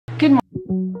Good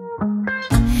morning.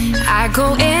 I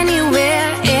go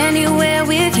anywhere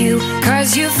with you,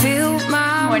 cause you feel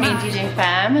my Morning, DJ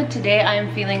fam. Today I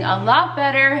am feeling a lot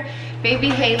better. Baby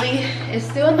Haley is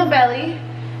still in the belly.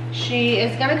 She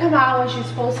is gonna come out when she's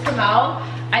supposed to come out.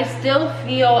 I still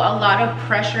feel a lot of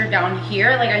pressure down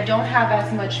here. Like I don't have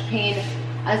as much pain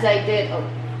as I did. Oh,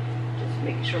 just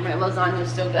making sure my lasagna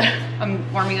is still good.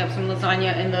 I'm warming up some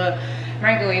lasagna in the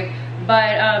microwave.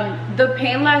 But the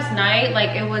pain last night,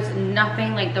 like it was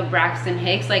nothing like the Braxton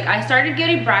Hicks. Like I started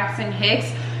getting Braxton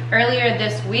Hicks earlier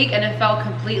this week and it felt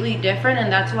completely different,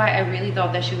 and that's why I really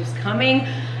thought that she was coming.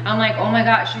 I'm like, oh my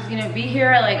god, she's gonna be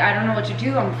here. Like I don't know what to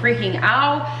do. I'm freaking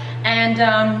out. And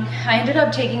I ended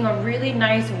up taking a really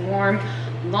nice warm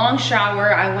long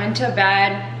shower. I went to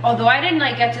bed. Although I didn't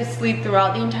like get to sleep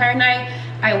throughout the entire night,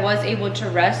 I was able to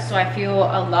rest, so I feel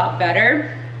a lot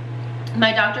better.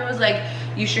 My doctor was like,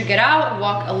 you should get out,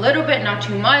 walk a little bit, not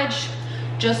too much,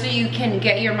 just so you can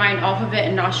get your mind off of it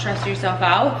and not stress yourself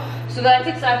out. So that's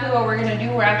exactly what we're gonna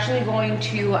do. We're actually going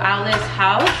to Alice's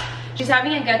house. She's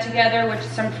having a get together with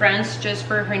some friends just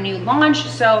for her new launch.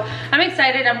 So I'm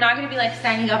excited. I'm not gonna be like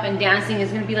standing up and dancing.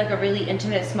 It's gonna be like a really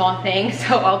intimate, small thing.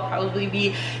 So I'll probably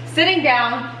be sitting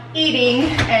down, eating,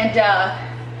 and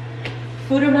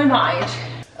food in my mind.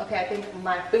 Okay, I think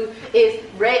my food is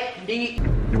ready.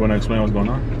 You wanna explain what's going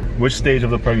on? Which stage of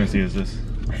the pregnancy is this?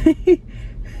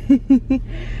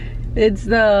 It's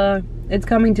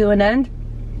coming to an end.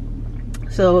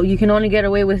 So you can only get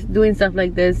away with doing stuff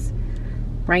like this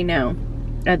right now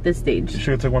at this stage. You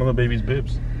should have took one of the baby's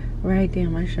bibs. Right,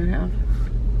 damn, I should have.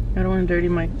 I don't want to dirty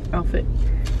my outfit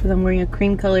because I'm wearing a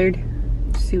cream colored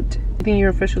suit. I think you're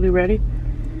officially ready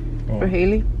for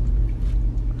Haley.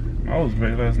 I was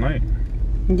ready last night.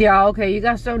 Yeah, okay, you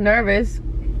got so nervous.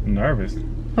 Nervous?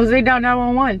 Jose down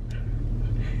 911.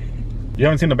 You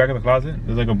haven't seen the back of the closet?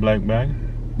 There's like a black bag.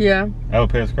 Yeah. I have a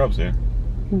pair of scrubs there.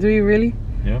 Do you really?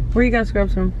 Yeah. Where you got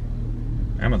scrubs from?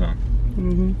 Amazon.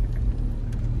 Mm-hmm.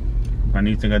 If I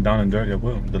need to get down and dirty, I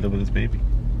will deliver this baby.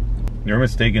 You're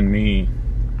mistaking me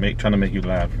trying to make you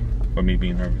laugh for me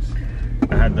being nervous.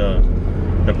 I had the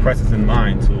presses in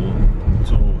mind to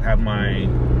have my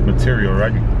material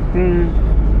ready.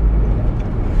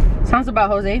 Sounds about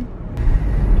Jose.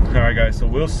 Alright guys, so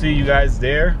we'll see you guys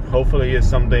there. Hopefully it's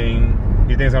something,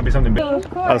 you think it's gonna be something big?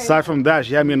 Aside from that,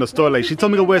 she had me in the store, like she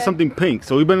told me to wear something pink.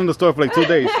 So we've been in the store for like 2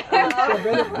 days.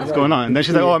 What's going on? And then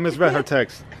she's like, oh, I misread her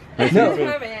text. No,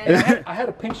 I had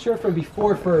a pink shirt from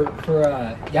before for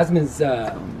Yasmin's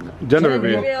gender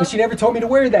reveal. But she never told me to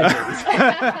wear that.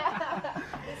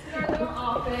 This is our little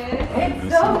office. It's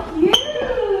so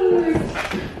cute.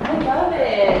 I love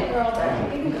it.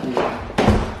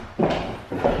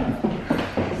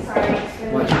 Sorry.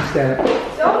 Watch your step.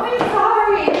 Don't be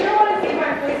sorry. You don't want to see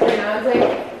my face right now. It's like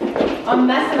a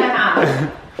mess and a half.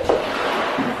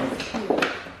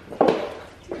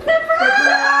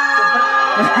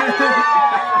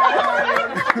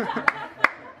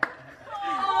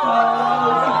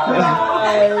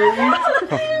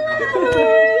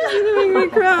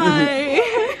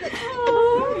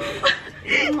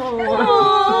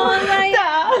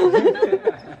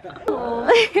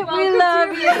 We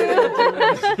love you.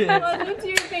 Welcome to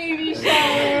your baby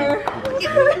shower. We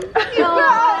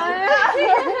love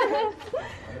you.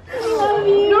 Oh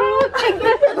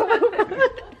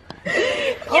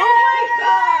my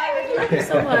god! Thank you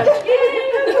so much.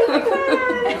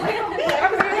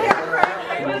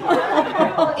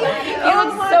 You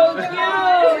look so cute.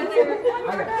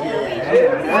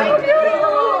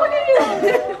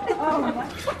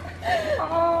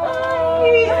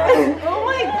 Oh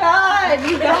my god,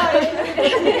 you guys.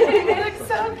 You look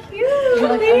so cute. You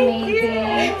look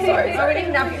amazing. Sorry,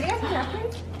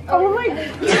 napkins. Oh my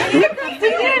god. You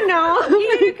didn't know.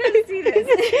 You couldn't see this.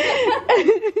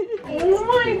 Oh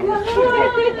my god.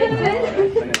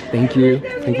 Thank you.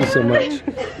 Thank you so much.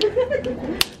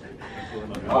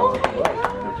 Oh my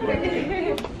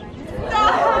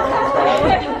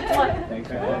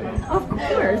god. Of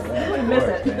course. You would miss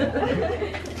it.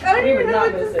 I don't even know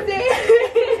what to say.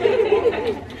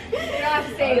 You're not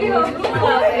saying it.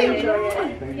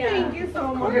 Thank you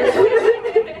so much.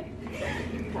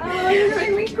 Oh, you're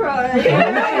making me cry.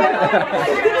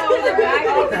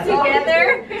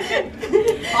 Together.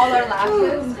 All our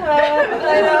lashes. I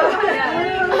know.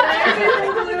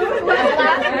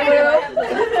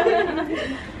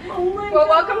 Well,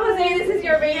 welcome, Jose. This is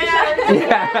your baby shower.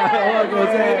 Welcome,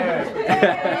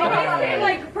 Jose.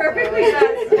 Like perfectly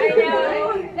dressed. I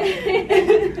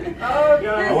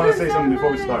know. I want to say something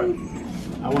before we start.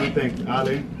 I want to thank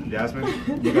Ali Yasmin,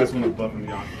 you guys went above and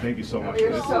beyond. Thank you so much for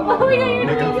this. so Making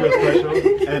me feel special.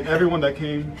 And everyone that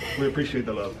came, we appreciate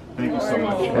the love. Thank you so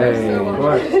much.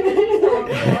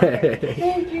 Hey,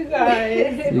 Thank you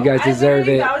guys. you guys deserve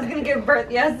it. I was gonna give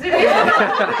birth yesterday.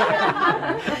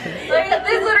 Like,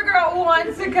 this little girl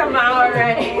wants to come out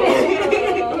already.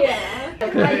 Yeah.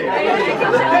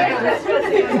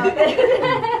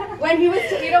 When he was,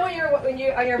 you know, when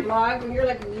you're on your vlog, when you're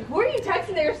like, who are you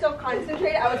texting that you're so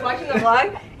concentrated? I was watching the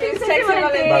vlog. He was texting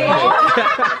on the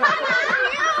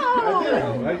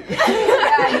I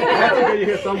have to get you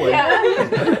here somewhere.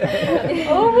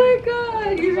 Oh my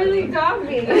god, you really got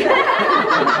me.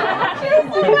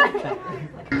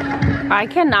 I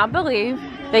cannot believe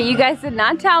that you guys did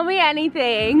not tell me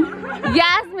anything.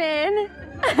 Yasmin.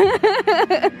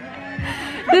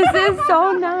 This is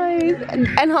so nice.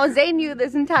 And Jose knew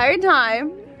this entire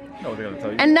time. No, they gotta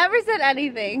tell you. And never said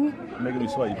anything. You're making me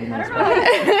sweat. You put me on the spot.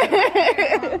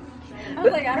 I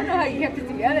was like, I don't know how you kept it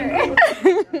together.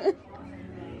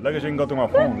 Luckily, you can go through my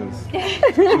phone because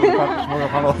she's gonna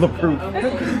find all the proof.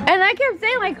 And I kept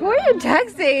saying, like, who are you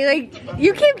texting? Like,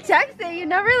 you keep texting. You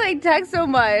never, like, text so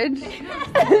much.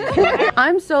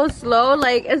 I'm so slow,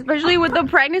 like, especially with the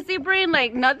pregnancy brain,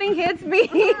 like, nothing hits me.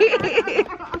 I'm,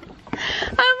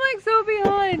 like, so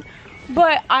behind.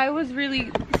 But I was really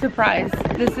surprised.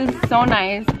 This is so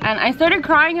nice. And I started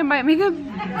crying and my makeup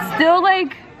still,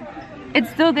 like, it's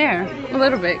still there. A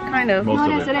little bit, kind of. Most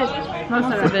of it.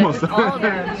 Most of it. All of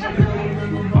it.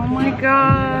 Oh my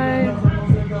god.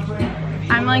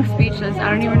 I'm like speechless. I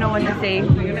don't even know what to say.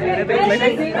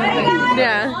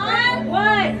 Yeah.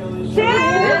 1, 2, 3.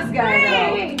 This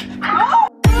guy though.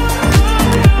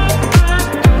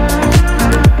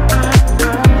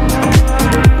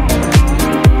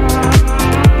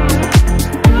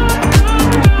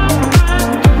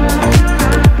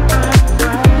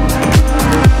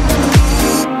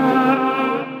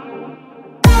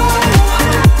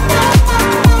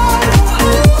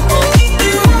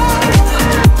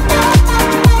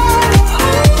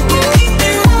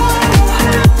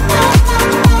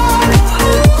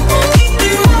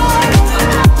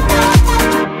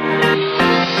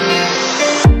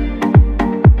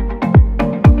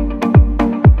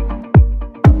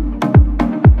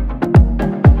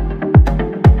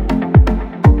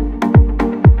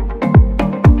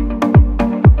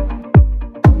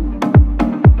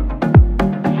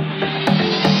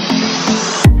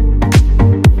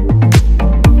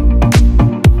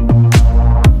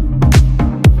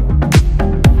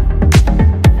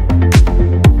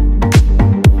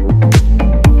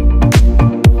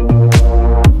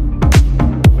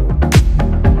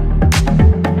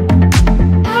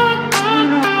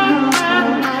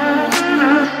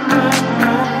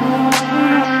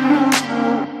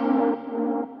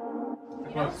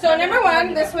 So number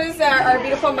one, this was our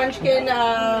beautiful Munchkin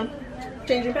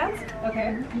changing pants.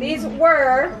 Okay. These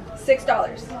were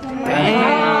 $6.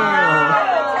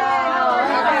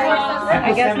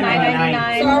 I guess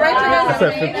 $9.99. So I'll write you I guys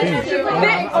said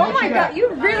 15. Oh my god, you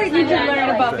really need to learn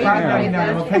about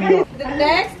baby. The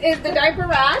next is the diaper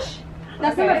rash.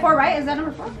 That's number 4, right? Is that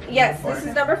number 4? Yes, this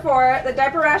is number 4. The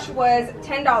diaper rash was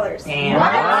 $10. Wow.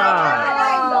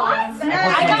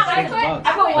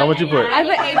 I put How much you put? I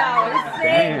put $8.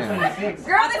 Damn.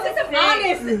 Girl, this is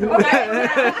honest. Okay.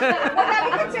 Would that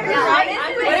be considered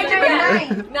honest? What did you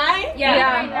get? 9?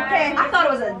 Yeah. Okay. I thought it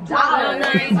was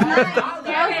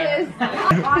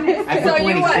 $1. So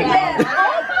you what? Yes.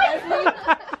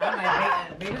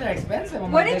 Babies are expensive.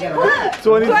 What did you put?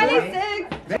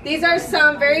 26. These are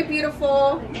some very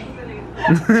beautiful.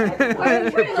 This is the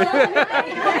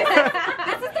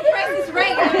Price is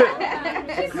Right.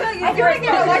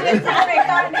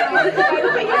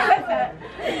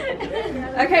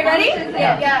 Okay, ready?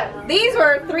 Yeah. These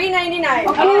were $3.99. I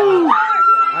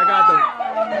got them.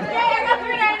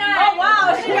 Oh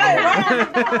wow, she got it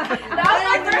right. That was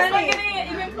my first one getting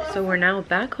it even closer. So we're now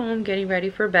back home getting ready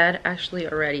for bed, actually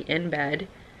already in bed.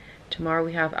 Tomorrow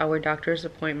we have our doctor's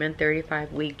appointment,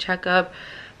 35-week checkup.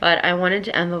 But I wanted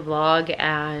to end the vlog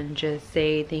and just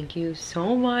say thank you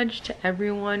so much to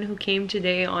everyone who came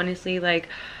today. Honestly, like,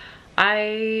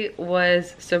 I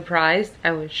was surprised,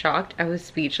 I was shocked, I was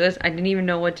speechless. I didn't even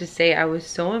know what to say. I was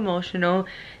so emotional.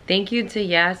 Thank you to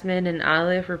Yasmin and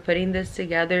Ale for putting this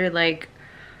together. Like,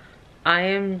 I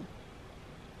am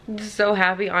so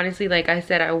happy, honestly. Like I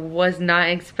said, I was not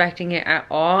expecting it at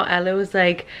all. Ale was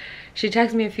like, she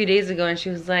texted me a few days ago and she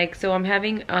was like, so I'm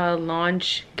having a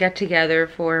launch get together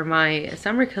for my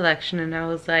summer collection. And I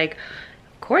was like,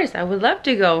 of course, I would love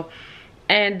to go.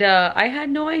 And I had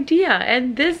no idea.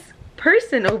 And this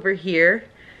person over here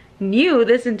knew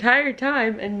this entire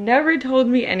time and never told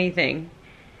me anything.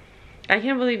 I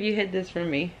can't believe you hid this from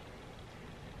me.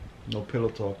 No pillow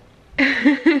talk.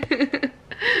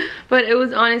 But it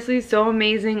was honestly so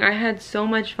amazing. I had so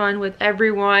much fun with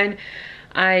everyone.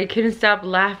 I couldn't stop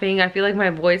laughing. I feel like my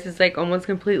voice is like almost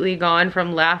completely gone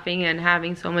from laughing and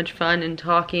having so much fun and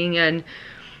talking and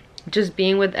just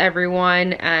being with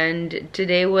everyone. And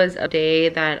today was a day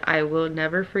that I will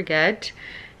never forget,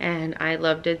 and I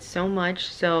loved it so much.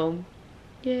 So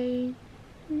yay.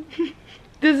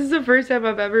 This is the first time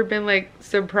I've ever been like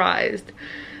surprised.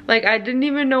 Like, I didn't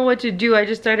even know what to do. I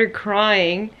just started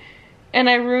crying and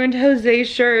I ruined Jose's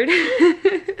shirt.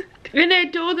 And I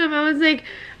told him, I was like,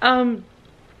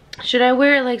 should I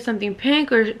wear like something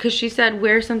pink? Or because she said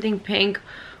wear something pink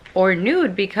or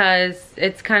nude because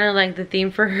it's kind of like the theme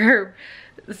for her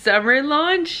summer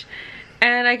launch.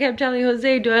 And I kept telling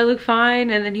Jose, do I look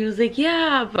fine? And then he was like,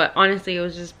 yeah. But honestly, it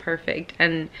was just perfect.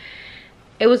 And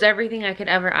it was everything I could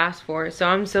ever ask for. So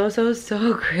I'm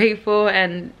so grateful,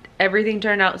 and everything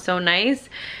turned out so nice.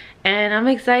 And I'm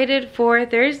excited for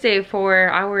Thursday for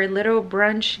our little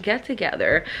brunch get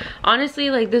together.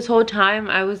 Honestly, like this whole time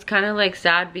I was kind of like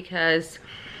sad because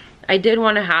I did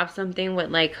want to have something with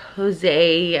like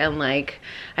Jose, and like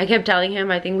I kept telling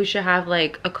him I think we should have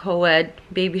like a co-ed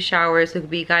baby shower, so it could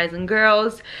be guys and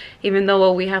girls, even though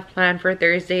what we have planned for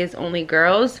Thursday is only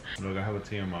girls. Look, I have a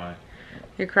TMI.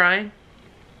 You're crying?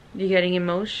 You getting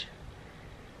emotion?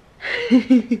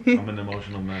 I'm an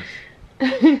emotional mess.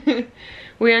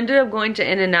 We ended up going to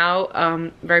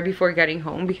In-N-Out right before getting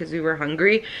home because we were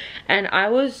hungry, and I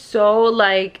was so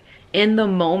like in the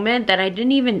moment that I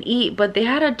didn't even eat. But they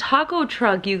had a taco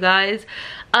truck, you guys,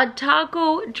 a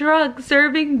taco truck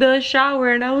serving the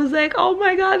shower, and I was like, oh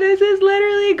my god, this is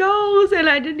literally goals. And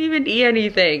I didn't even eat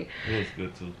anything. It was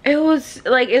good too. It was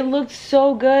like, it looked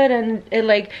so good, and it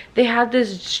like they had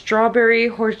this strawberry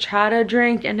horchata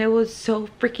drink and it was so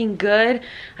freaking good.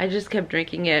 I just kept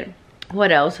drinking it.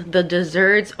 What else? The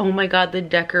desserts, oh my god, the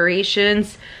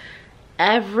decorations,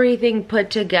 everything put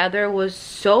together was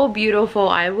so beautiful.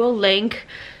 I will link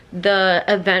the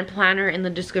event planner in the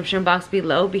description box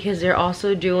below because they're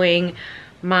also doing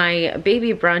my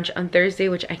baby brunch on Thursday,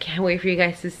 which I can't wait for you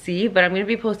guys to see. But I'm gonna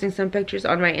be posting some pictures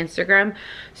on my Instagram,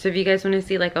 so if you guys want to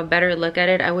see like a better look at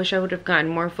it, I wish I would have gotten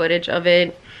more footage of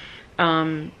it,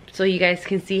 so you guys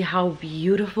can see how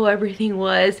beautiful everything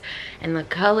was, and the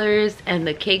colors and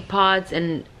the cake pots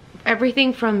and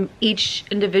everything from each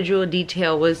individual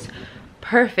detail was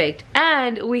perfect.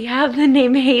 And we have the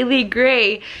name Haley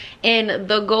Gray in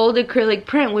the gold acrylic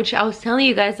print, which I was telling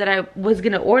you guys that I was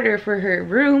gonna order for her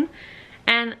room,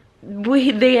 and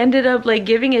they ended up like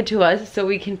giving it to us so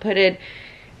we can put it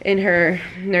in her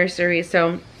nursery.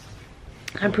 So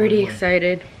I'm pretty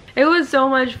excited. It was so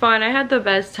much fun. I had the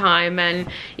best time, and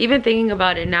even thinking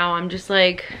about it now, I'm just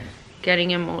like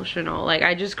getting emotional. Like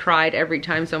I just cried every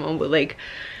time someone would like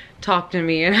talk to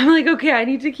me, and I'm like, okay, I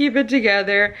need to keep it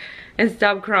together and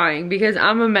stop crying because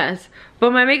I'm a mess.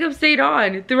 But my makeup stayed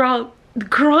on throughout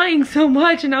crying so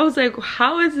much, and I was like,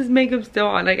 how is this makeup still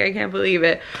on? Like I can't believe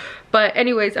it. But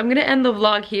anyways, I'm gonna end the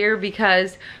vlog here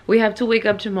because we have to wake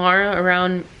up tomorrow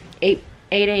around 8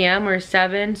 a.m. or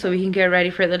 7 so we can get ready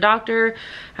for the doctor.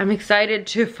 I'm excited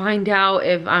to find out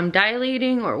if I'm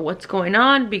dilating or what's going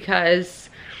on, because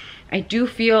I do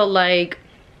feel like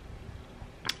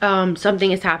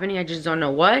something is happening. I just don't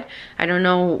know what. I don't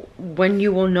know when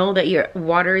you will know that your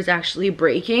water is actually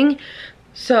breaking.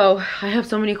 So I have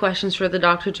so many questions for the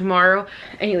doctor tomorrow.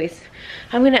 Anyways,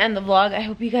 I'm gonna end the vlog. I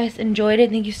hope you guys enjoyed it.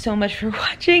 Thank you so much for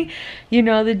watching. You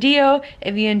know the deal.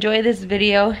 If you enjoyed this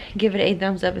video, give it a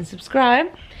thumbs up and subscribe,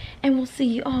 and we'll see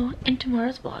you all in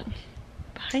tomorrow's vlog.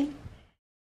 Bye.